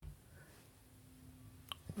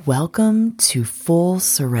Welcome to Full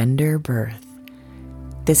Surrender Birth.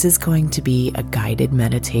 This is going to be a guided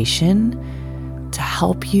meditation to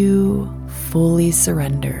help you fully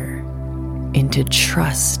surrender into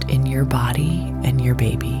trust in your body and your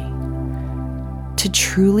baby. To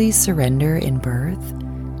truly surrender in birth,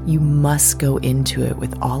 you must go into it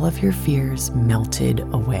with all of your fears melted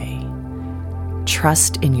away.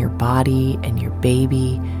 Trust in your body and your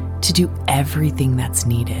baby to do everything that's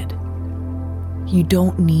needed. You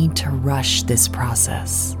don't need to rush this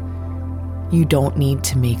process. You don't need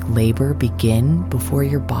to make labor begin before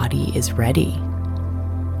your body is ready.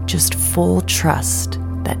 Just full trust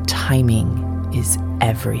that timing is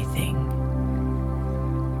everything.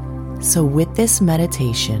 So with this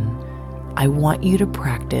meditation, I want you to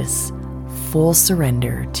practice full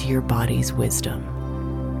surrender to your body's wisdom.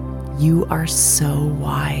 You are so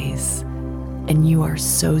wise, and you are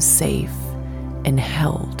so safe and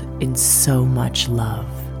held in so much love.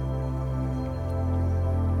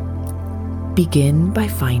 Begin by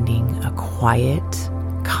finding a quiet,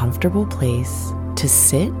 comfortable place to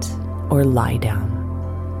sit or lie down.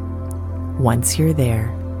 Once you're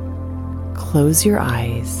there, close your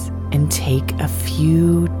eyes and take a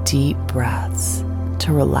few deep breaths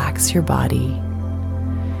to relax your body.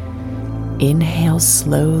 Inhale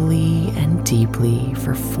slowly and deeply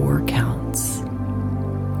for 4 counts.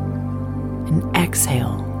 And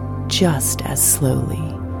exhale just as slowly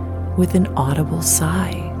with an audible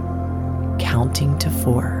sigh, counting to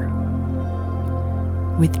 4.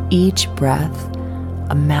 With each breath,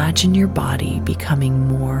 imagine your body becoming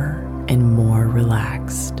more and more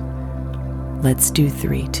relaxed. Let's do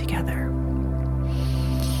 3 together.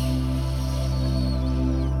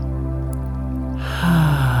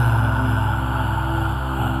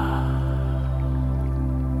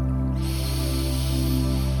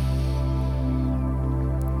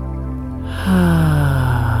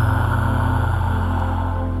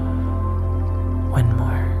 One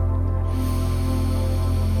more.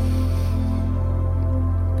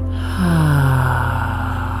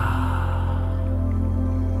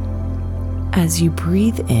 As you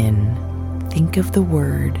breathe in, think of the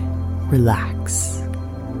word relax.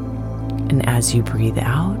 And as you breathe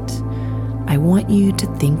out, I want you to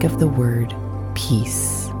think of the word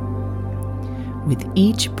peace. With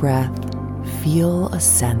each breath, feel a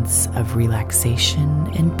sense of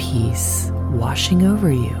relaxation and peace washing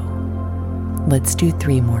over you. Let's do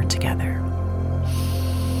 3 more together.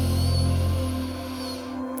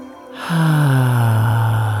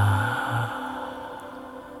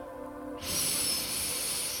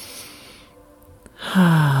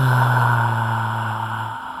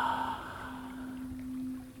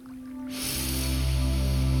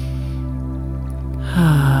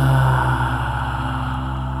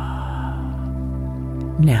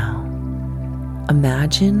 Now,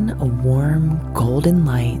 imagine a warm golden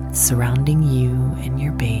light surrounding you and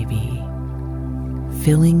your baby,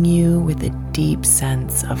 filling you with a deep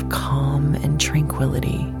sense of calm and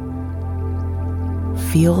tranquility.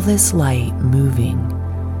 Feel this light moving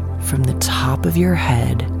from the top of your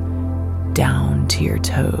head down to your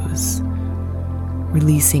toes,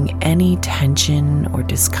 releasing any tension or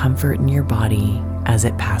discomfort in your body as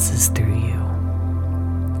it passes through you.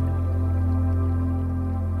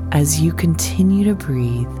 As you continue to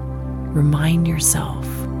breathe, remind yourself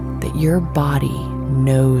that your body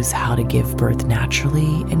knows how to give birth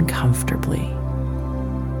naturally and comfortably.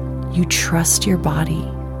 You trust your body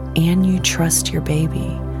and you trust your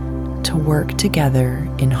baby to work together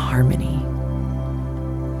in harmony.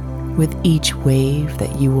 With each wave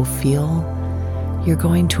that you will feel, you're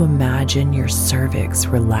going to imagine your cervix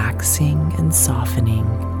relaxing and softening,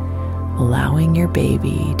 allowing your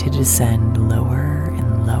baby to descend lower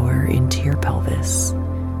and lower into your pelvis,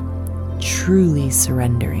 truly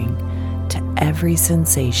surrendering to every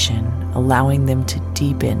sensation, allowing them to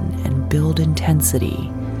deepen and build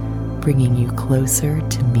intensity, bringing you closer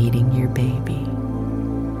to meeting your baby.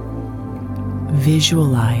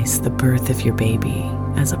 Visualize the birth of your baby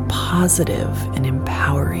as a positive and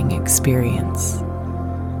empowering experience.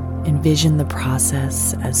 Envision the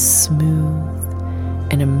process as smooth,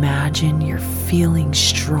 and imagine you're feeling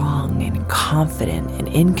strong and confident and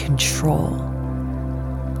in control.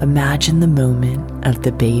 Imagine the moment of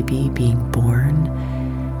the baby being born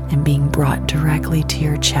and being brought directly to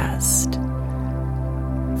your chest.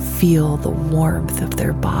 Feel the warmth of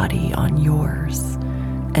their body on yours,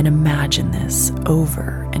 and imagine this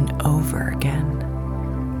over and over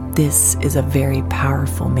again. This is a very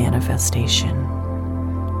powerful manifestation.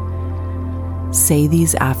 Say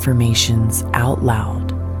these affirmations out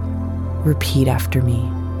loud. Repeat after me.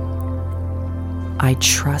 I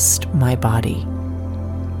trust my body.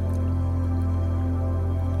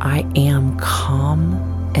 I am calm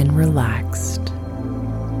and relaxed.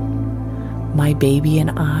 My baby and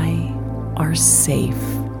I are safe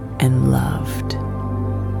and loved.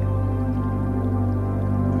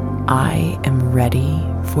 I am ready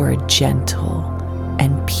for a gentle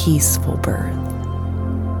and peaceful birth.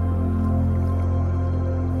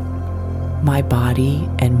 My body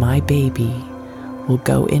and my baby will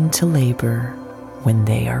go into labor when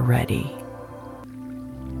they are ready.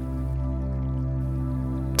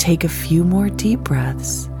 Take a few more deep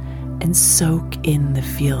breaths and soak in the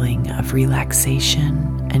feeling of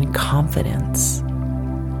relaxation and confidence.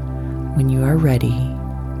 When you are ready,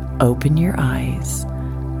 open your eyes,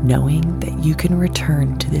 knowing that you can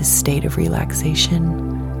return to this state of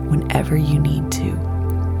relaxation whenever you need to.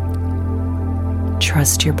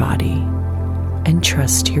 Trust your body and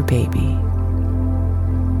trust your baby.